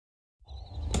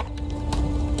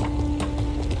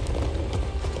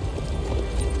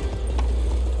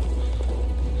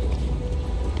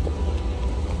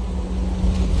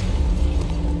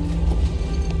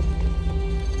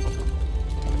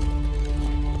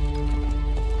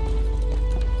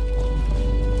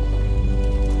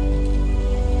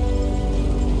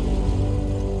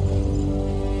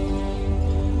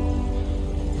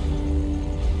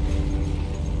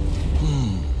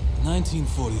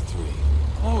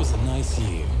1943. That was a nice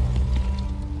year.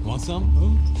 Want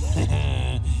some?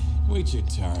 Wait your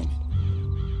turn.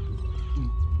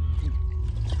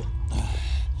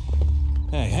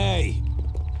 Hey, hey!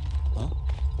 Huh?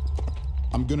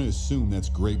 I'm gonna assume that's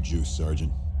grape juice,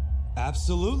 Sergeant.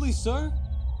 Absolutely, sir.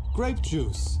 Grape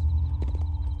juice.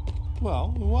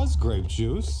 Well, it was grape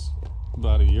juice.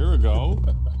 About a year ago.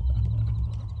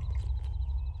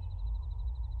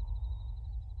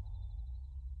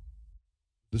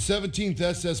 The 17th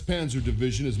SS Panzer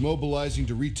Division is mobilizing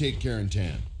to retake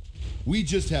Carentan. We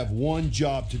just have one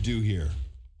job to do here.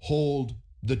 Hold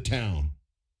the town.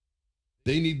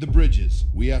 They need the bridges.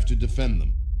 We have to defend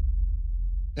them.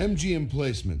 MG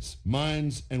emplacements,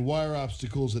 mines, and wire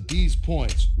obstacles at these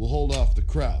points will hold off the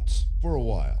Krauts for a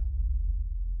while.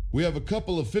 We have a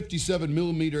couple of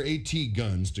 57mm AT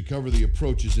guns to cover the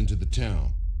approaches into the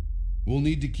town. We'll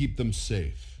need to keep them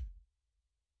safe.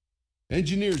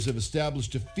 Engineers have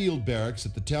established a field barracks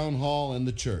at the town hall and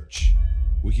the church.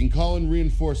 We can call in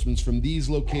reinforcements from these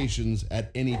locations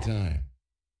at any time.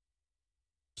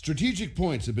 Strategic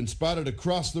points have been spotted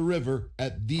across the river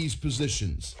at these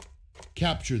positions.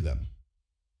 Capture them.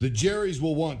 The Jerrys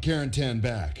will want Carentan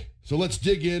back, so let's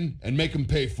dig in and make them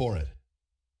pay for it.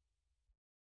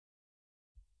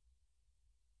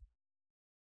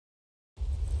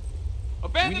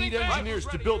 We need engineers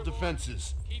to build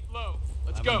defenses. Keep low.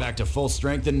 Let's Have go. him back to full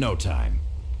strength in no time.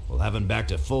 We'll have him back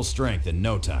to full strength in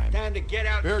no time. Time to get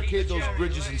out. Barricade those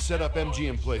bridges and set up MG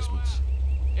emplacements.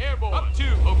 Airborne. Up two.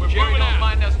 Over. Jerry don't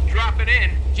mind us dropping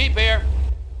in. Jeep here.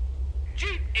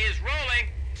 Jeep is rolling.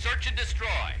 Search and destroy.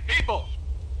 People.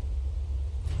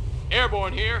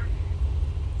 Airborne here.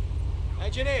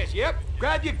 Engineers, yep.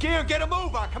 Grab your gear and get a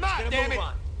move on. Come on, damn it.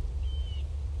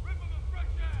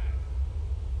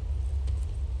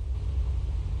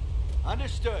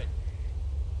 Understood.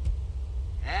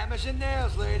 Hammers and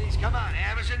nails, ladies. Come on,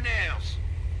 hammers and nails.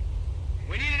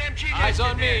 We need an MG. Eyes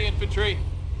on me, infantry.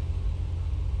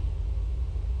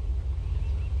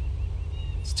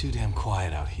 It's too damn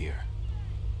quiet out here.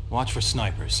 Watch for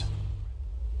snipers.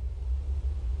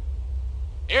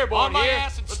 Airborne On my here.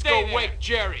 ass and Let's stay go there. wake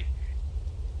Jerry.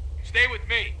 Stay with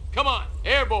me. Come on.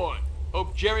 Airborne.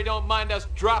 Hope Jerry don't mind us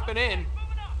dropping in.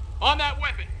 On that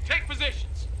weapon. Take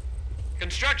positions.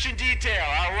 Construction detail.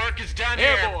 Our work is done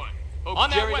Airborne. Hope On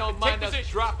that Jerry weapon, don't mind take us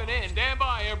positions. dropping in. Stand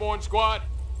by, Airborne Squad.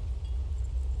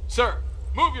 Sir,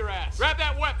 move your ass. Grab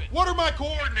that weapon. What are my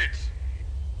coordinates?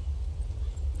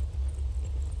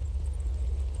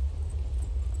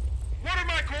 What are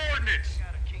my coordinates?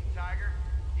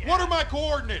 What are my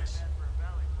coordinates?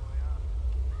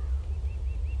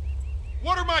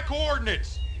 What are my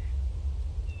coordinates?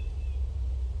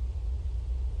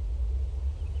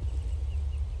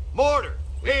 Mortar.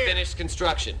 We finished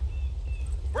construction.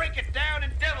 Break it down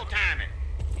and devil time it.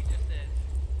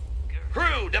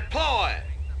 Crew, deploy.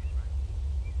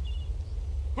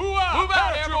 Hoo-ah! Move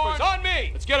out, Airborne! On me!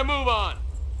 Let's get a move on.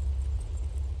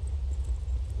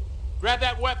 Grab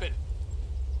that weapon.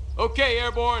 Okay,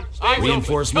 Airborne. Eyes open.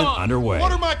 Reinforcement Come on. underway.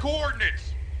 What are my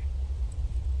coordinates?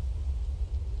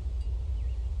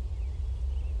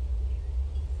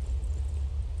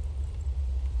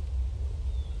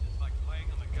 It's like playing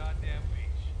on the goddamn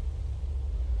beach.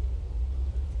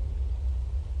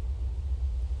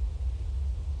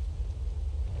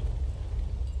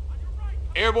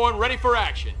 Airborne ready for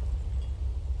action.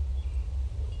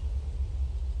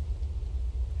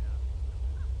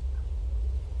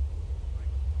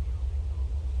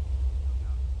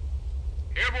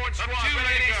 Airborne squad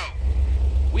ready to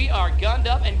go. We are gunned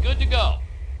up and good to go.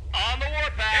 On the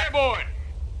warpath. Airborne!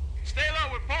 Stay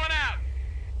low, we're pulling out.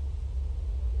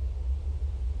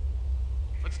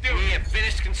 Let's do We it. have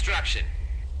finished construction.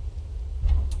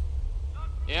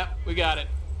 Yep, we got it.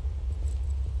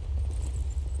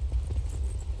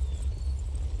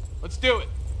 Let's do it.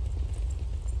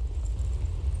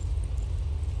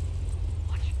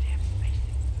 Watch your damn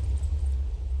spacing.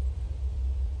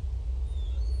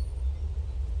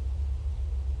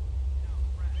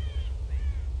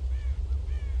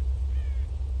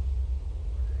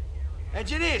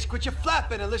 Engineers, quit your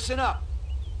flapping and listen up.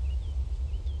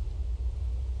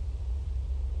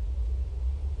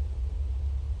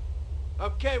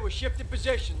 Okay, we're shifting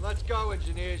position. Let's go,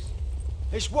 engineers.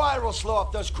 This wire will slow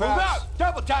up those crowds. Move out!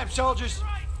 Double time, soldiers!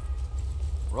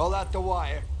 Roll out the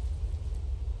wire.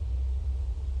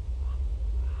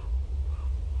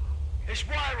 This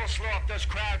wire will slow up those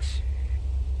crowds.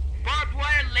 Barbed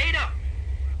wire later.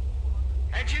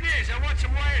 Engineers, I want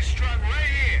some wires strung right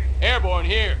here. Airborne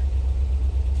here.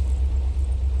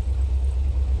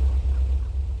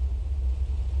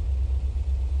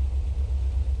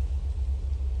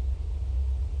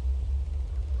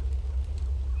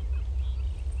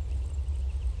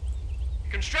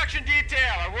 Construction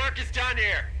detail, our work is done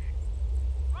here.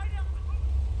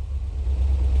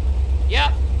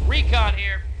 Yep, recon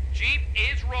here. Jeep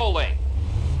is rolling.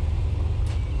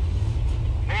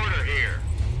 Mortar here.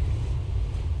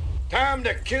 Time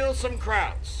to kill some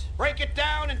Krauts. Break it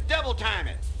down and double time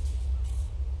it.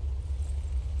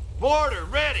 Mortar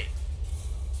ready.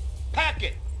 Pack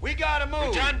it. We gotta move.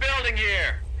 We're done building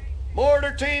here.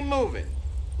 Mortar team moving.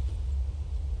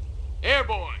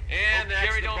 Airborne. And that's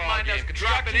Jerry the don't ball mind game. us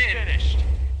Construction dropping in. finished.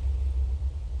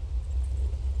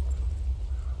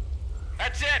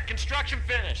 That's it. Construction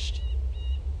finished.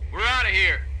 We're out of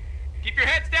here. Keep your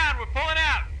heads down. We're pulling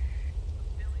out.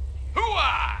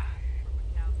 Hooah!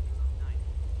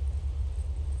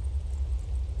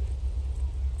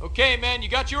 Okay, man, you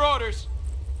got your orders.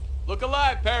 Look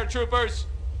alive, paratroopers.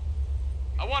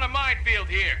 I want a minefield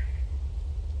here.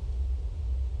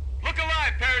 Look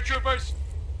alive, paratroopers.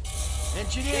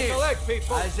 Engineers. Get the leg,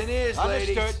 people. Eyes and ears,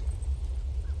 ladies. Understood.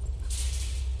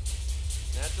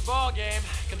 That's the ball game.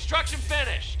 Construction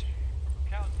finished.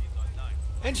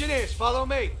 Engineers, follow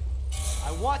me.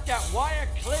 I want that wire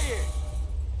cleared.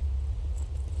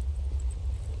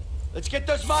 Let's get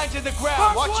those mines in the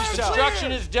ground. Watch yourself.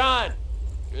 Construction is done.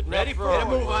 Good Ready for a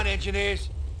move on, engineers.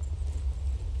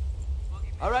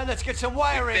 All right, let's get some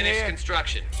wiring Finished here.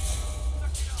 construction.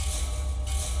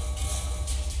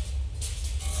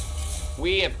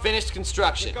 We have finished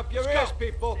construction. Pick up your ears,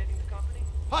 people.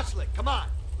 Hustle it, come on.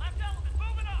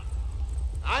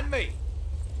 On me.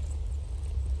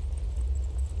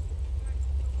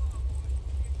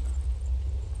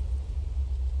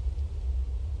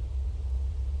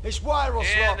 This wire will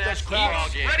slow up those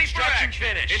crowds. Ready for action.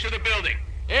 Finished. Into the building.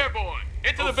 Airborne.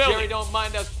 Into the building. Jerry don't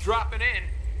mind us dropping in.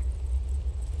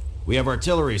 We have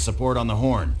artillery support on the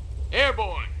horn.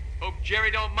 Airborne. Hope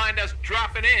Jerry don't mind us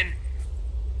dropping in.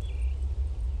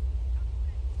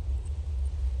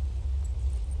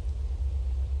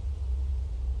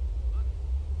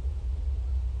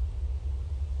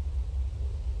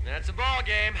 That's a ball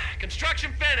game.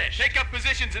 Construction finished. Take up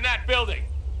positions in that building.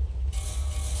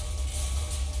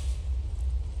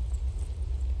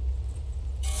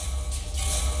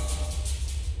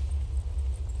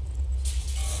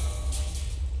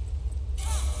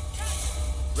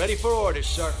 Ready for orders,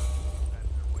 sir.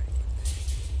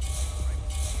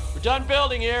 We're done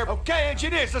building here. Okay,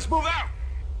 engineers, let's move out.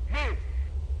 Move.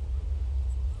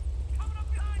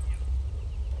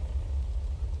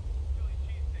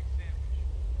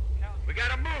 We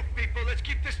gotta move, people. Let's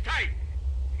keep this tight.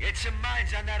 Get some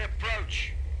mines on that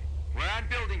approach. We're on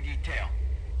building detail.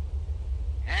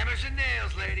 Hammers and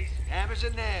nails, ladies. Hammers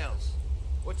and nails.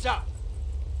 What's up?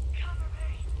 Cover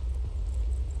me.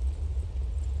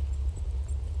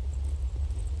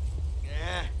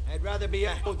 Yeah, I'd rather be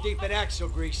a hole deep in axle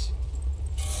grease.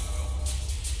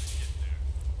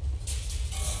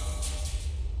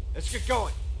 Let's get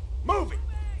going. Move it.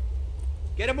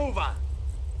 Get a move on.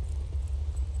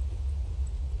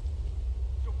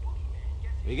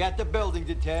 We got the building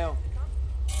detail.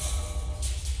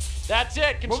 That's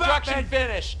it. Construction out,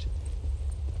 finished.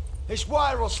 This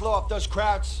wire will slow up those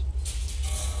crowds.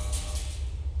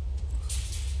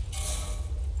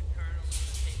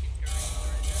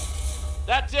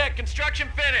 That's it. Construction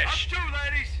finished. Up two,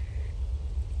 ladies.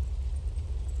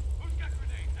 Who's got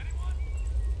grenades? Anyone?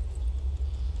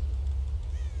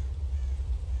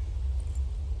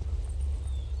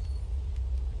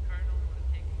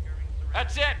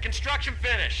 That's it. Construction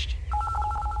finished.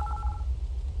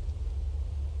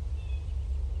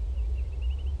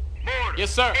 Mortar.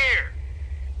 Yes, sir. Here.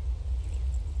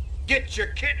 Get your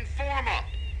kit and form up.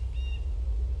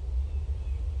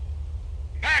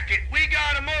 Pack it. We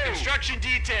gotta move. Construction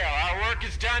detail. Our work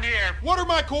is done here. What are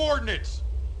my coordinates?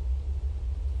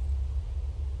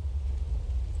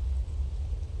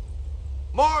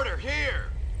 Mortar, here.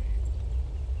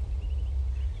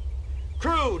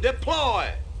 Crew,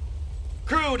 deploy.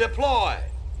 Crew, deploy.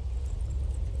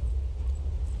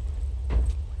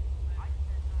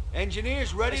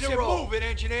 Engineers ready to roll. Move it,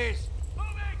 engineers.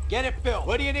 Get it built.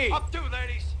 What do you need? Up two,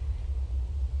 ladies.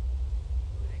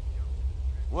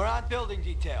 We're on building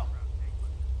detail.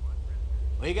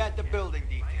 We got the building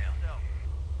detail.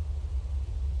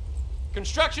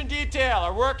 Construction detail.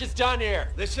 Our work is done here.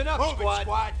 Listen up,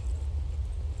 squad.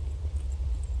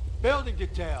 Building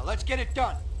detail. Let's get it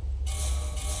done.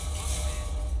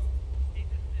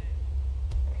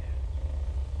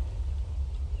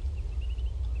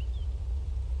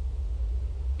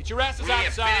 Get your asses We have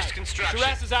outside. finished construction. Get your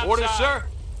asses outside. Orders, sir.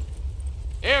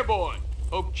 Airborne.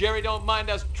 Hope Jerry don't mind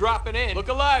us dropping in. Look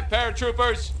alive,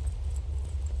 paratroopers.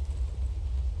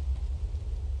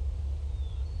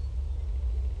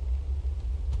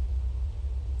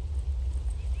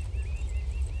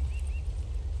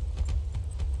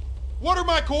 What are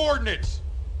my coordinates?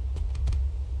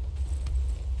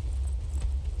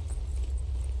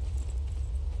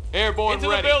 Airborne Into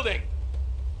ready. the building.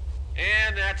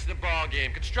 And that's the ball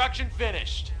game. Construction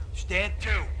finished. Stand 2.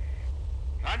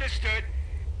 Understood.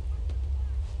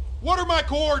 What are my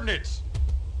coordinates?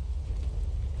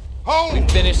 Hold! We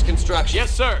finished construction.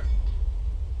 Yes, sir.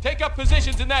 Take up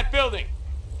positions in that building.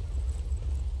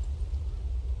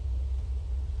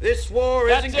 This war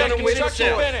That's isn't it. gonna win Construction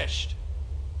itself. finished.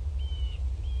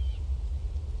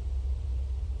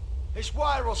 This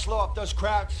wire will slow up those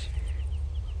crowds.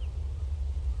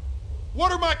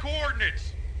 What are my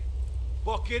coordinates?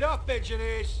 Book it up,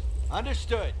 engineers.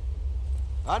 Understood.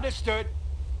 Understood.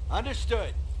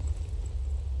 Understood.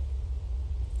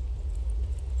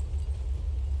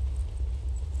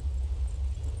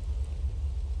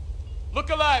 Look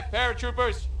alive,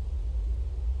 paratroopers.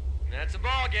 That's a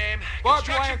ball game. Barbed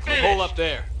wire clear. Hole up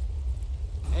there.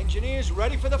 Engineers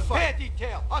ready for the fight. Repair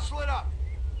detail. Hustle it up.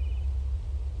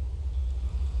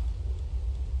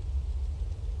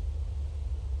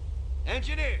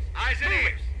 Engineers. Eyes and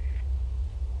ears.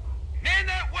 Man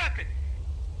that weapon.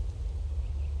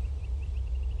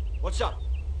 What's up?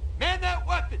 Man that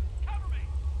weapon. Cover me.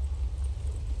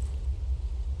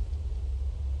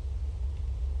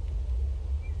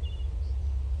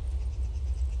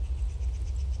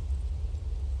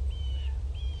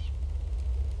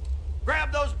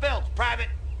 Grab those belts, Private.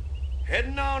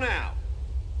 Heading on out.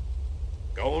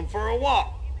 Going for a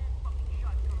walk.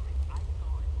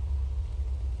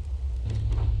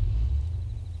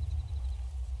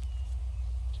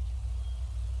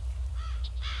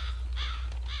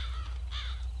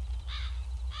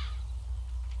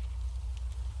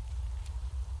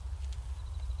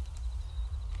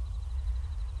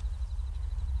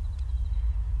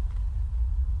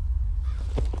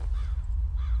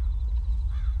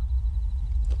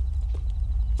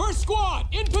 First squad,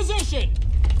 in position!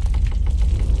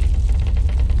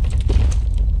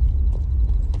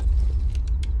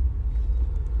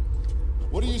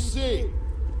 What do you see?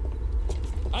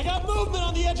 I got movement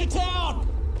on the edge of town!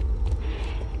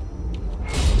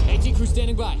 AT crew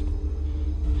standing by.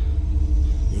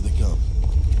 Here they come.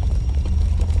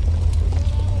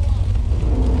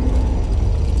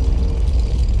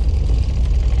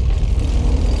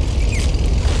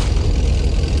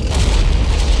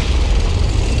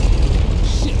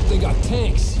 Shit, they got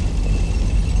tanks.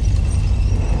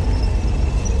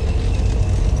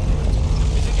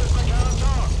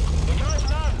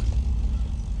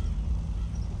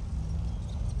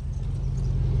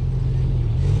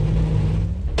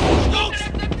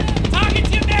 Target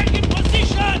the American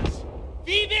positions!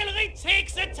 We will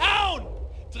retake the town!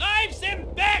 Drive them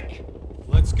back!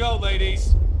 Let's go,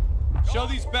 ladies. Show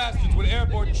these bastards what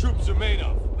airborne troops are made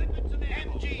of.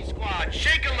 MG squad,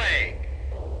 shake a leg.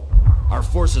 Our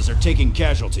forces are taking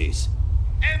casualties.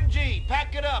 MG,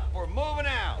 pack it up. We're moving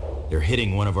out. They're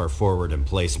hitting one of our forward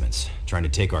emplacements, trying to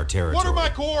take our territory. What are my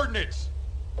coordinates?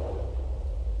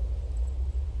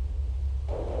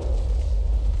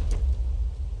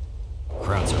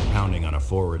 Crowds are pounding on a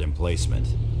forward emplacement.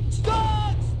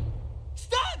 Studs!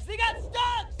 Studs! They got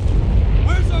studs!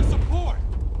 Where's our support?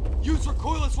 Use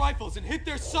recoilless rifles and hit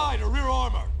their side or rear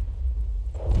armor.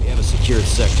 We have a secured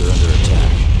sector under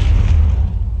attack.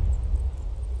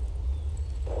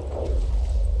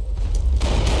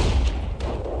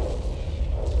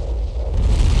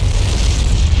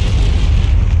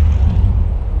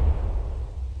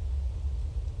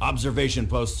 Observation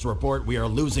posts report we are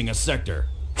losing a sector.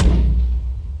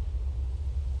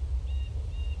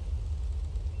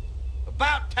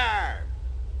 About time.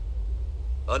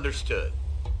 Understood.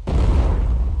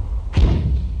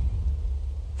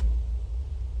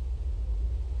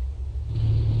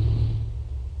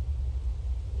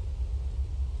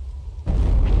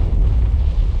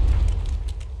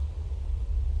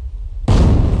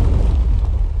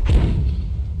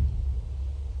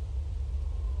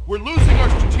 We're losing our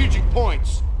strategic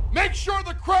points. Make sure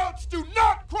the crowds do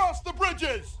not cross the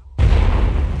bridges!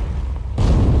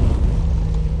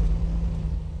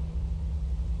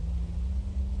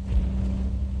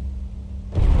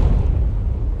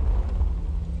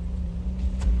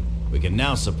 We can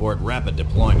now support rapid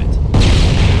deployment.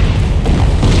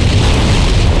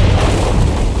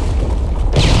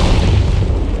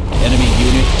 Enemy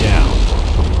unit down.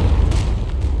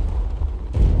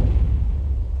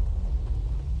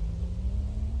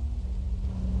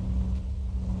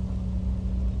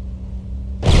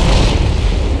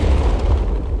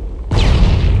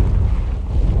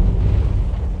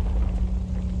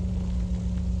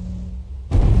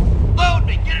 Load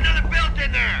me. Get another belt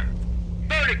in there.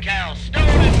 Vertical, stone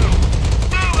and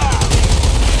move. Move out.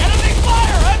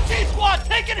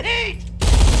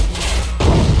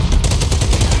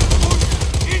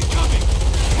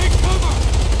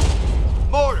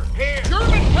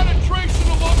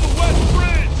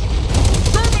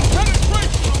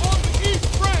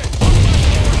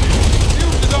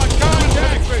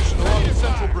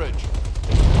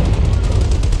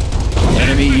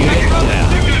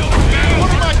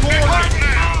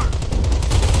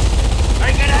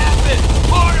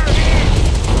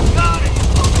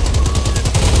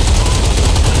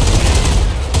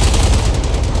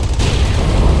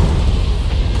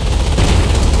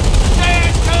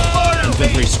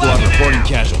 Reporting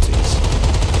casualties.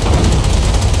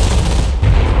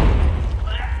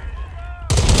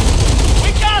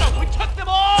 We got them! We took them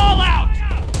all out!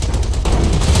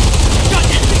 Got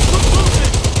enemy troop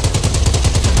movement!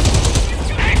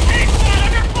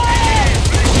 Under fire!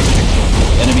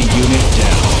 Enemy unit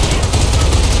down.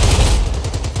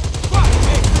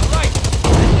 Right!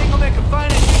 That thing will make a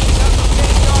fine addition out of the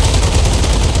arsenal.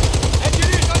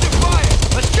 Engineers under fire!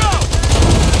 Let's go!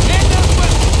 Hand down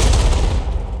weapons!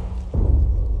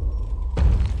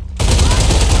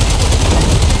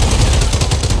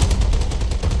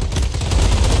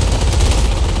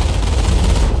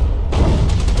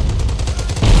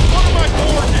 What are my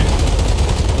coordinates?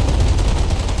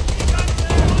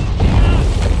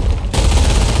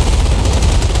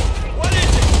 What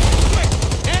is it? Quick!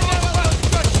 Hand down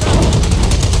weapons!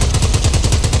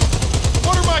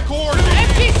 What are my coordinates?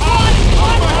 Empty squad!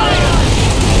 On fire!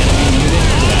 Enemy unit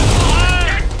down.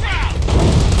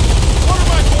 What are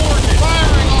my coordinates?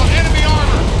 Firing on enemy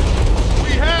armor.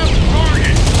 We have the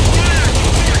target.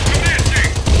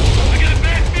 I got a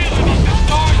bad feeling about this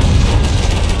target!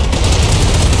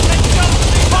 Let's go!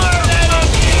 Fire that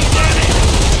OG! Target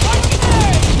is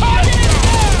down!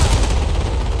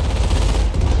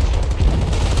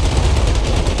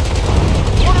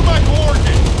 What are my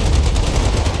coordinates?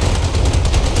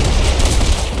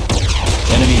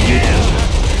 Enemy unit.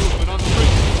 Movement on the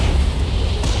bridge.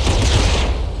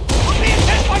 We're being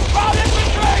hit by crowd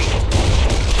infantry!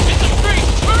 In the street!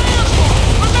 We're airborne!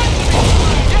 We're meant to be!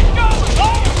 Get going!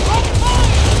 Fire! Open fire!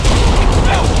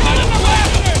 No! Get in the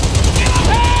raptor! Get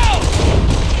hell!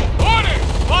 Order!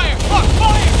 Fire! Fuck!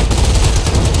 Fire!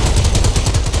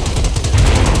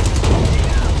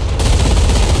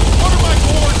 What are my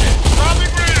coordinates?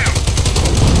 Dropping ground.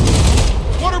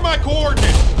 What are my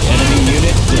coordinates? Enemy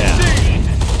unit down.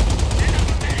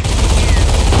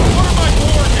 What are my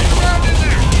coordinates? Around in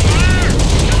there.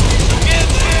 Get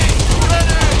me!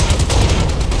 Grenade!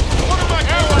 What are my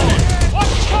coordinates?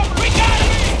 Watch the cover! We got it!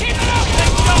 Keep it up!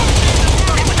 Let's go!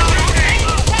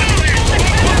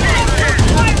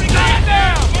 Stand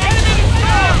down! Enemy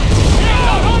down!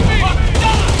 Help me!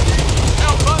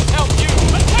 Help us help you!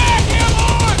 Attack!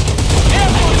 Airborne!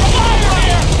 Airborne! Fire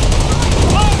here!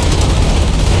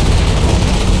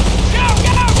 Go!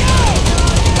 Go! Go!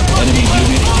 Enemy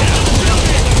unit down.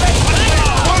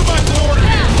 What are my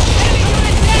coordinates?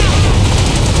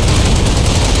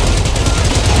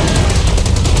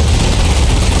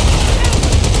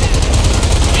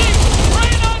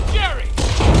 Rain on Jerry!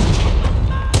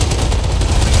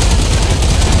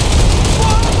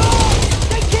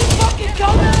 They keep fucking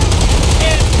coming!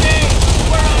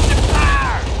 We're under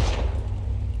fire!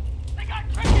 They got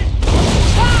cricket!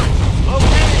 Shot!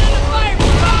 Okay! Under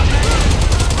fire!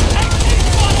 Exit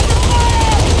one under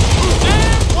fire!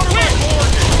 What are my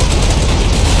coordinates?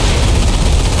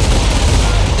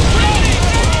 Ready!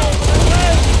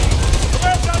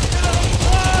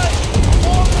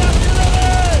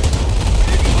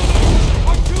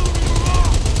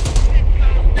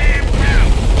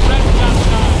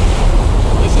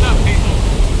 Listen up, people.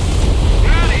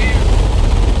 We're out of here.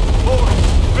 Boys,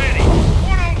 ready.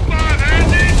 105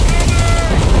 has incoming!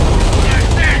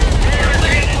 That's it.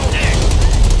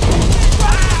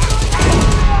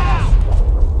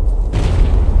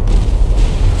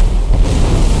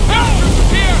 Paratroopers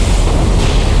here!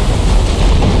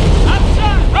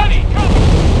 Outside! Ready! Come!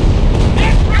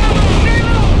 Next round!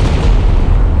 Reload!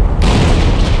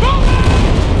 Moving!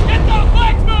 Get those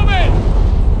flags moving!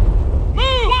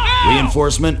 Move! Now!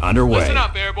 Reinforcement underway. Listen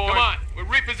up, airborne. Come on, we're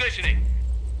repositioning.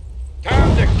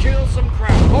 Time to kill some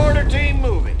crowd. Order team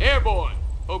moving. Airborne.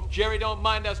 Hope Jerry don't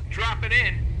mind us dropping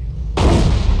in.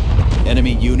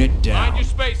 Enemy unit Mind down. your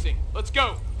spacing. Let's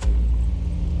go.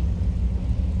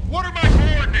 What are my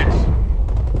coordinates?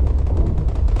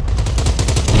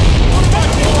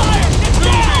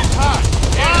 Moving's hot.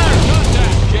 Airborne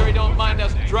contact. Jerry don't mind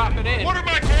us dropping in. What are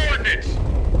my coordinates?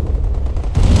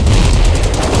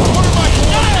 What are my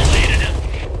coordinates?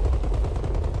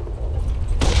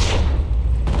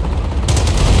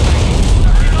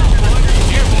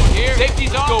 Airborne here.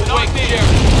 Safety's off. Go wake Jerry.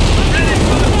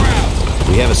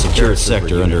 We have a secured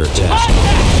sector under attack.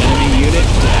 Enemy unit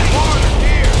down.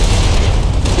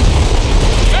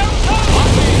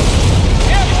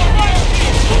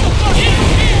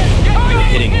 They're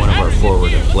hitting one of our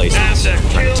forward emplacements,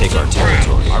 trying to take our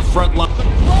territory. Our front line.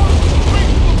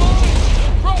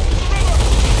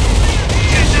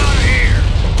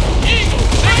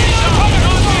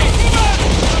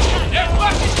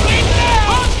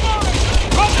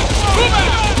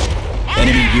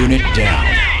 Enemy unit down.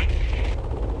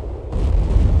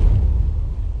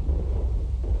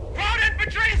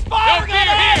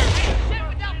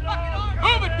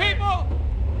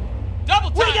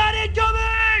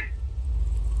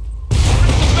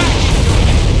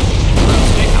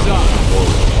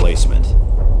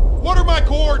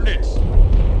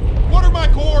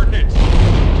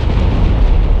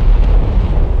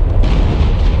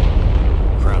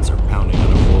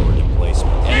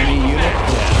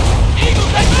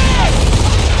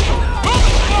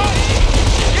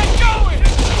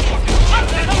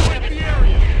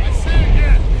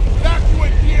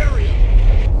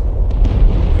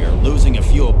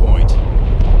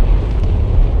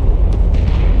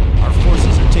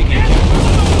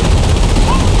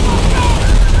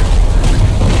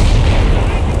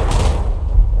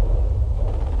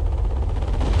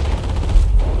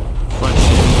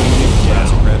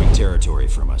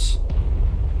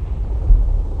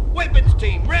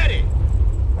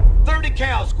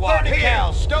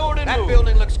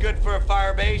 for a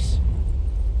fire base?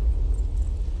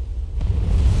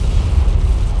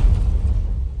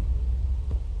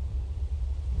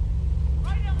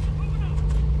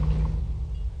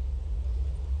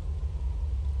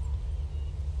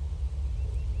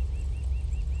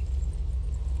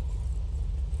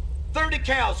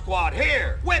 Cal squad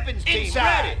here. Weapons team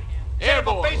Inside. ready.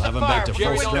 Airborne. Face We'll have of 'em back fire to before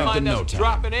full we strength know it. in no time.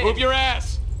 Dropping in. Move your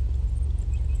ass.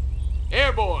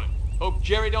 Airborne. Hope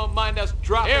Jerry don't mind us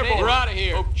dropping in. We're out of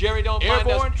here. Hope Jerry don't mind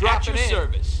us dropping in.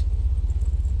 Service.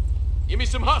 Give me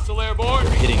some hustle, Airborne.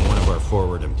 They're hitting one of our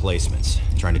forward emplacements,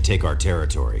 trying to take our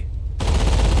territory.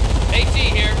 AT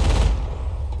here.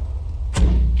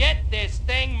 Get this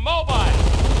thing mobile.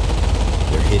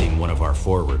 They're hitting one of our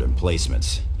forward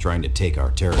emplacements, trying to take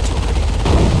our territory.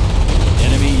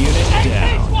 Enemy unit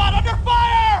down. Squad under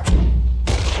fire!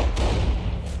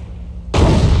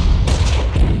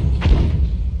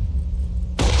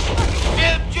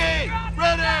 MG,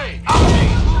 ready!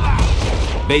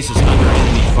 Base is under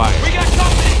enemy fire. We got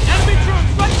company! Enemy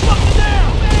troops! Ready to up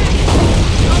down!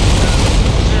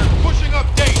 They're pushing up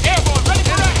date. Airborne, ready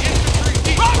for action!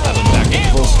 Have them back to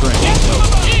full strength in no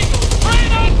time. Eagles,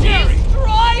 rain on Jerry!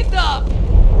 Destroy them!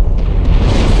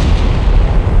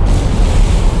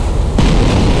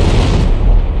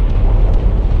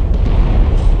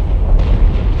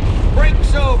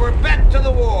 Breaks over, back to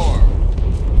the war.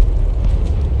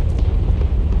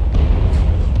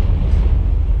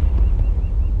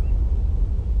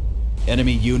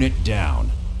 Enemy unit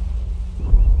down.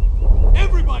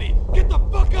 Everybody, get the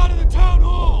fuck out of the town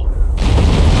hall!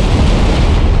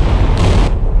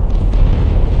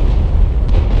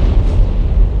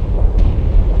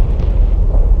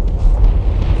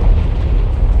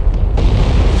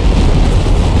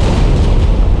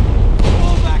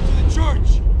 Fall back to the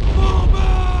church! Fall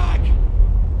back!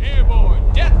 Airborne.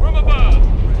 Death from above.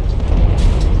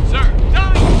 Sir.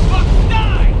 Die! Fuck!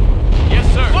 Die! Yes,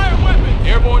 sir. Fire weapon.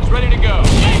 Airborne's ready to go.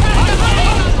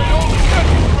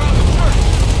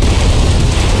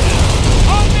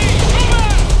 On me! Move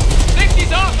out!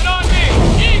 60's off and on me!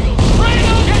 Eagles! Rain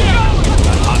on me!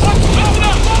 Listen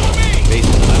up! Follow me! Base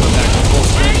is have them back to full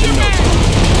strength in no time.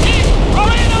 Eagles!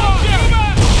 Rain on me!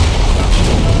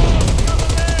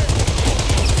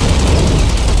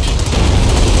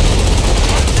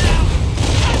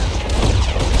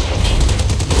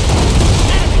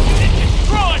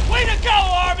 Destroyed! Way to go,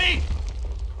 Army!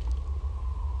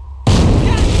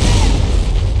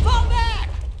 Fall back!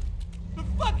 The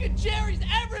fucking Jerry's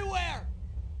everywhere!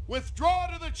 Withdraw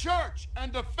to the church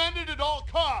and defend it at all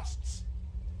costs.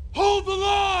 Hold the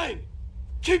line!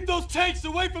 Keep those tanks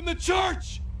away from the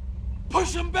church!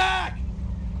 Push them back!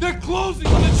 They're closing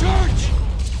on the church!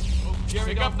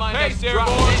 Jerry, up the pace, Airborne.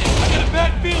 I got a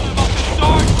bad feeling about this,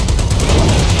 Sarge!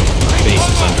 Base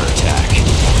is under attack.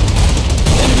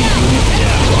 Enemy unit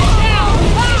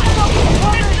down.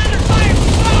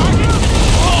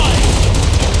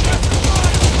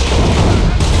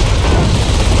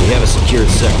 We have a secured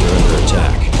sector under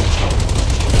attack.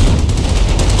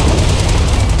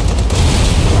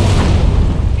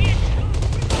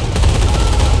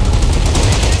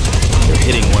 They're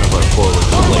hitting one of our forward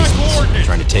emplacements,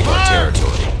 trying to take our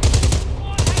territory.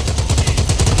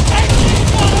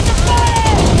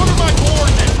 What are my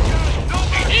coordinates?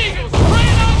 Eagles!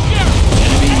 Rain on Jerry!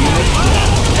 Enemy unit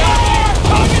down.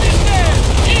 Target is there!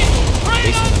 Eagles! Rain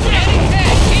Base on is under Jerry!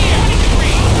 attack.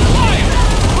 Fire!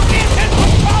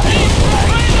 Eagles!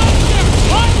 Rain on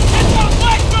Jerry!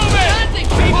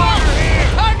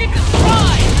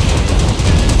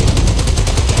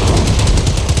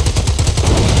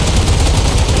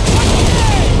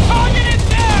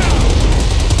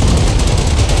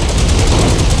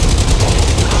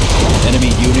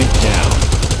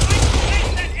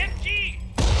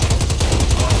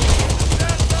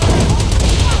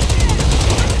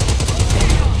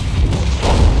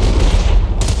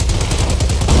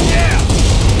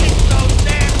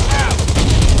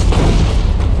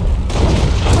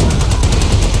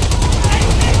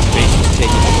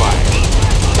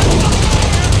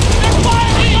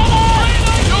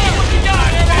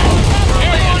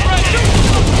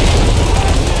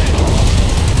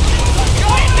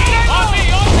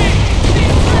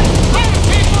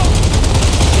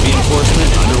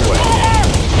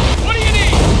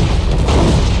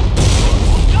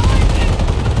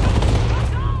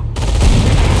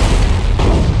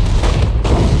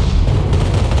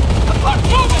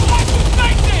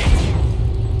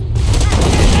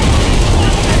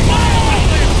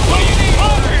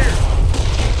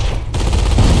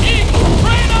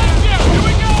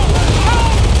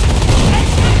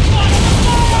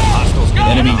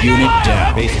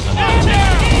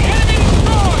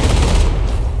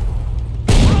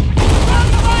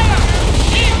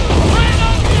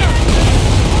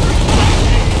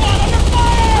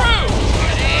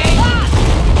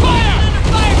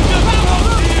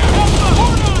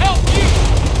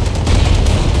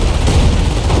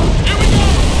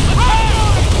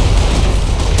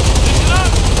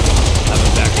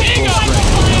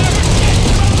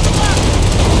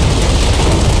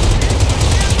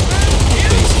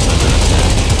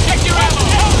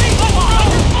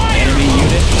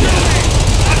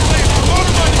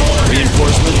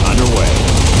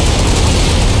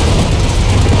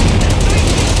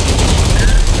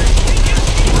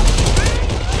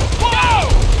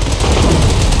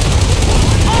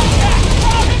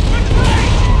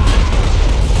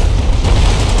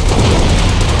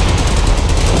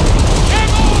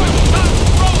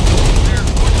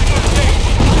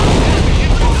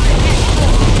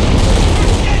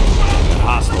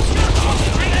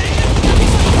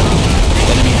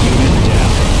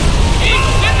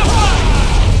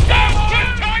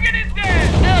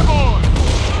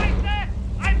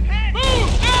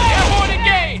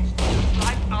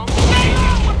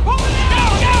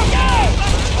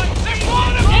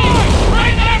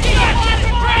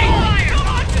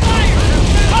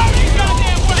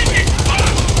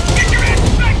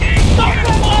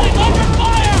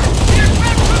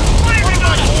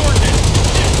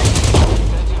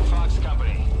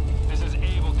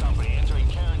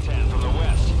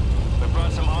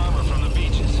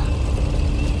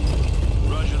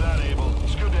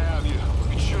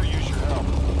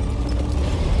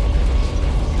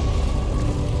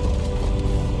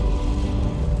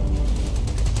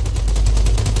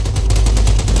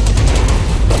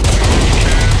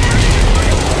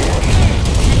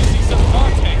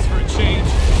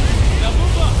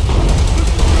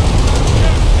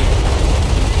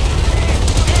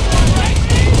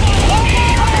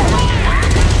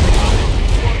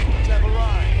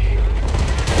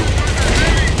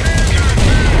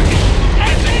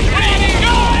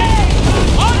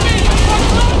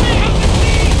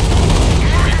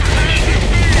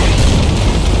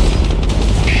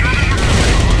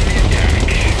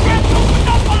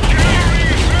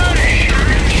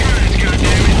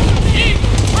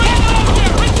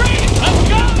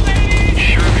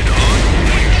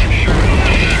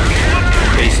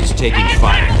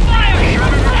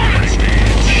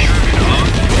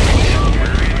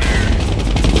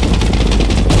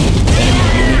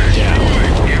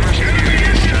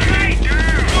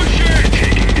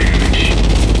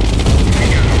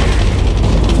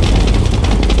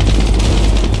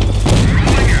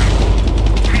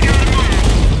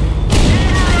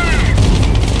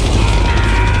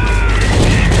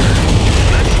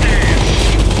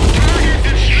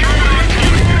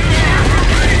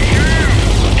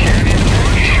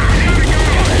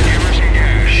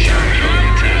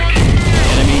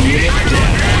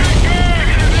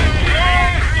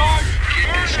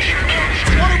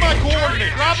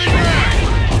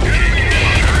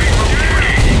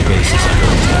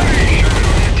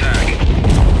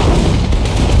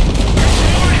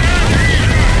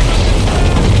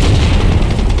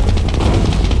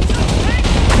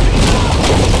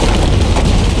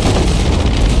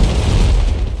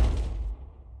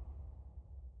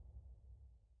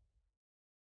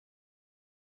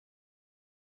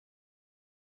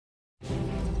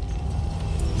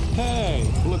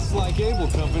 Looks like Able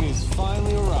Company's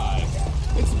finally arrived.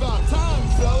 It's about time,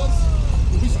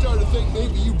 fellas. We started to think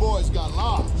maybe you boys got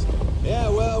lost. Yeah,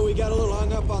 well, we got a little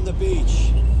hung up on the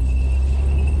beach.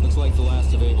 Looks like the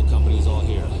last of Able Company's all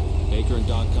here. Baker and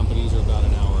Dock Companies are about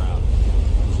an hour